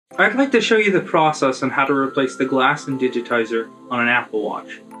I'd like to show you the process on how to replace the glass and digitizer on an Apple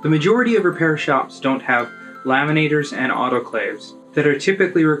Watch. The majority of repair shops don't have laminators and autoclaves that are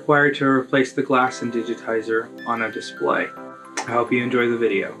typically required to replace the glass and digitizer on a display. I hope you enjoy the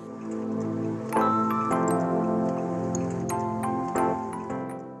video.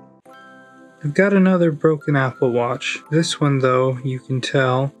 I've got another broken Apple Watch. This one though, you can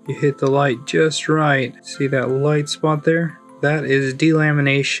tell, you hit the light just right. See that light spot there? That is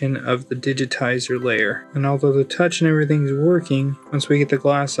delamination of the digitizer layer. And although the touch and everything's working, once we get the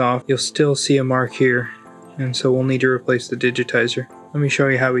glass off, you'll still see a mark here. And so we'll need to replace the digitizer. Let me show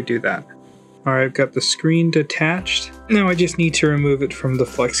you how we do that. Alright, I've got the screen detached. Now I just need to remove it from the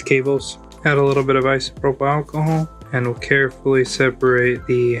flex cables. Add a little bit of isopropyl alcohol, and we'll carefully separate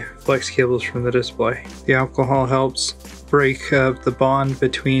the flex cables from the display. The alcohol helps break up the bond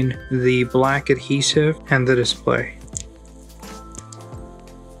between the black adhesive and the display.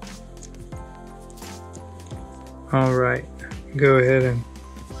 Alright, go ahead and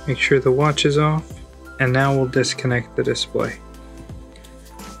make sure the watch is off, and now we'll disconnect the display.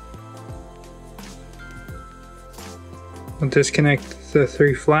 We'll disconnect the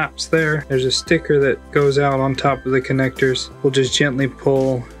 3 flaps there. There's a sticker that goes out on top of the connectors. We'll just gently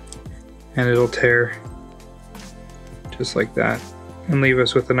pull and it'll tear just like that and leave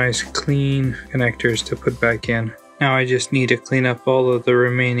us with a nice clean connectors to put back in. Now I just need to clean up all of the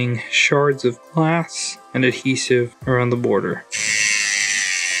remaining shards of glass and adhesive around the border.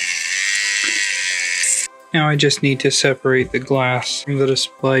 Now I just need to separate the glass from the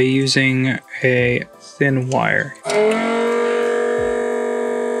display using a thin wire.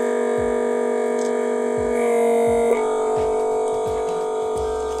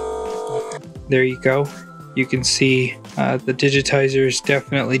 There you go. You can see the digitizer is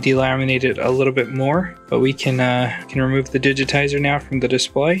definitely delaminated a little bit more, but we can remove the digitizer now from the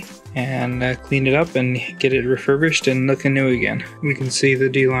display and clean it up and get it refurbished and looking new again. We can see the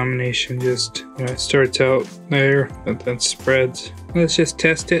delamination just, it starts out there, but then spreads. Let's just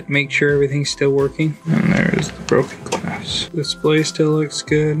test it, make sure everything's still working. And there's the broken glass. The display still looks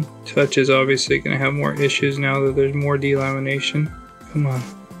good. Touch is obviously going to have more issues now that there's more delamination. Come on.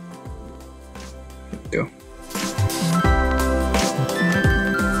 Go.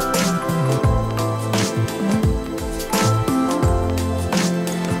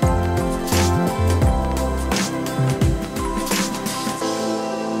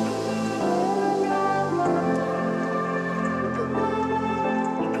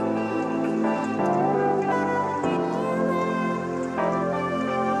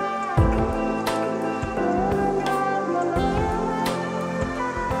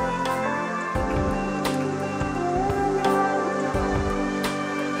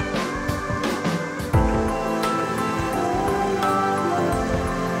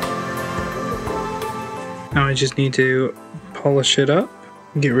 Now I just need to polish it up,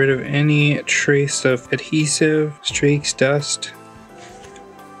 get rid of any trace of adhesive, streaks, dust.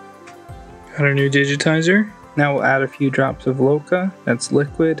 Got our new digitizer. Now we'll add a few drops of LOCA, that's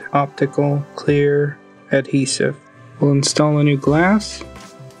liquid, optical, clear, adhesive. We'll install a new glass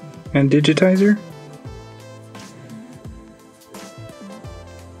and digitizer.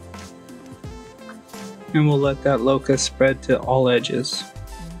 And we'll let that LOCA spread to all edges.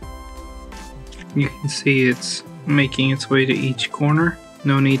 You can see it's making its way to each corner.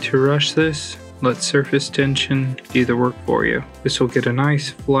 No need to rush this. Let surface tension do the work for you. This will get a nice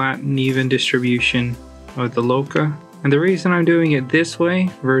flat and even distribution of the LOCA. And the reason I'm doing it this way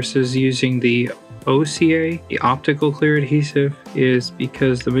versus using the OCA, the optical clear adhesive, is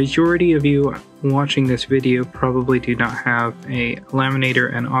because the majority of you watching this video probably do not have a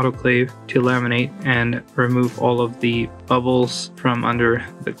laminator and autoclave to laminate and remove all of the bubbles from under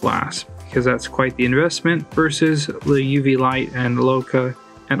the glass, because that's quite the investment versus the UV light and LOCA.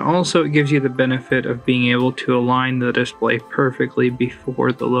 And also it gives you the benefit of being able to align the display perfectly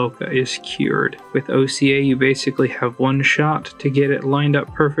before the LOCA is cured. With OCA you basically have one shot to get it lined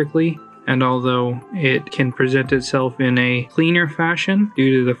up perfectly, and although it can present itself in a cleaner fashion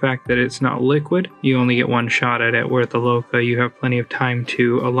due to the fact that it's not liquid, you only get one shot at it, where at the LOCA you have plenty of time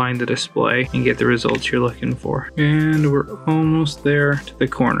to align the display and get the results you're looking for. And we're almost there to the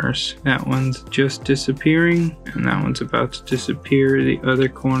corners. That one's just disappearing, and that one's about to disappear. The other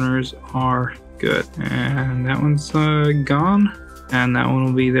corners are good. And that one's gone, and that one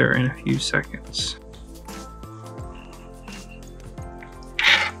will be there in a few seconds.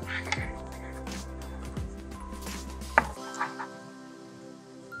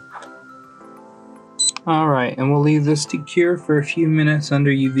 Alright, and we'll leave this to cure for a few minutes under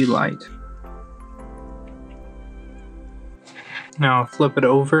UV light. Now I'll flip it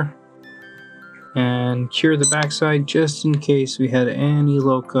over and cure the backside just in case we had any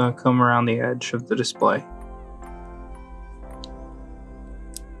LOCA come around the edge of the display.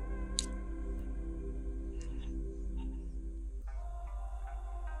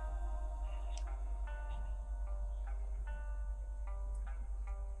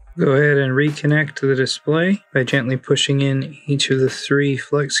 Go ahead and reconnect the display by gently pushing in each of the 3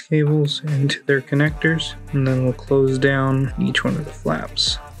 flex cables into their connectors, and then we'll close down each one of the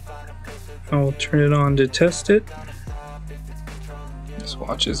flaps. I'll turn it on to test it. This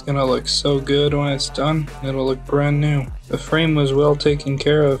watch is gonna look so good when it's done. It'll look brand new. The frame was well taken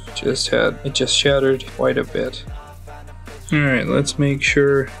care of, it just shattered quite a bit. Alright, let's make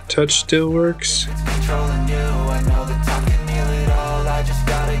sure touch still works.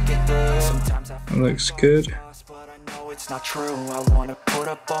 It looks good. It's not true. I wanna put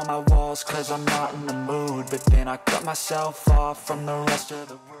up all my walls cause I'm not in the mood, but then I cut myself off from the rest of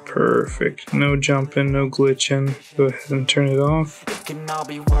the world. Perfect. No jumping, no glitching. Go ahead and turn it off. It can all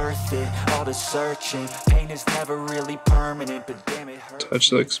be worth it, all the searching. Pain is never really permanent, but damn it hurts.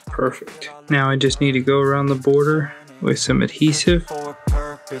 Touch looks perfect. Now I just need to go around the border with some adhesive. For a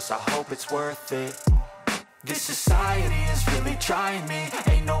purpose, I hope it's worth it. This society is really trying me.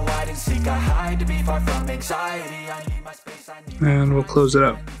 Ain't no hide and seek, I hide to be far from anxiety. I need my space, I need. And we'll close it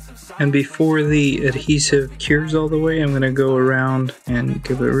up. And before the adhesive cures all the way, I'm going to go around and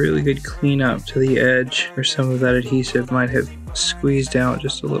give a really good clean up to the edge where some of that adhesive might have squeezed out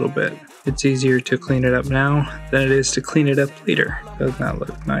just a little bit. It's easier to clean it up now than it is to clean it up later. Doesn't that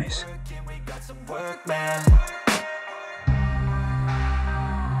look nice? Work, man.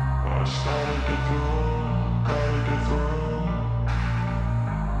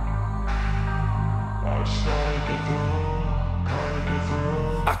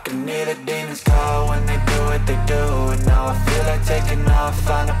 I can hear the demons call when they do what they do, and now I feel like taking off,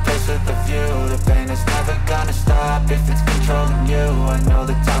 find a place with a view. The pain is never gonna stop if it's controlling you. I know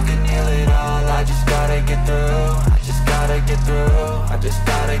that time can heal it all. I just gotta get through. I just gotta get through. I just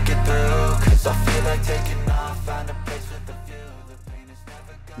gotta get through. Cause I feel like taking off, find a place with a view. The pain is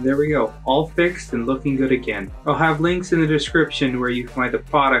never gonna. There we go, all fixed and looking good again. I'll have links in the description where you can find the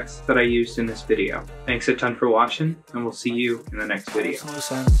products that I used in this video. Thanks a ton for watching, and we'll see you in the next video.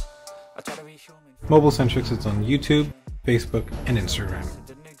 Mobile Centrics is on YouTube, Facebook, and Instagram.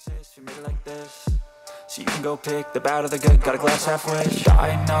 So you can go pick the bad or the good, got a glass halfway.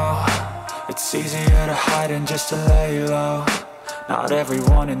 I know it's easier to hide than just to lay low. Not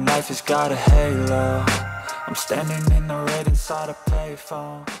everyone in life has got a halo. I'm standing in the red inside a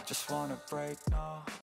payphone. Just wanna break, no.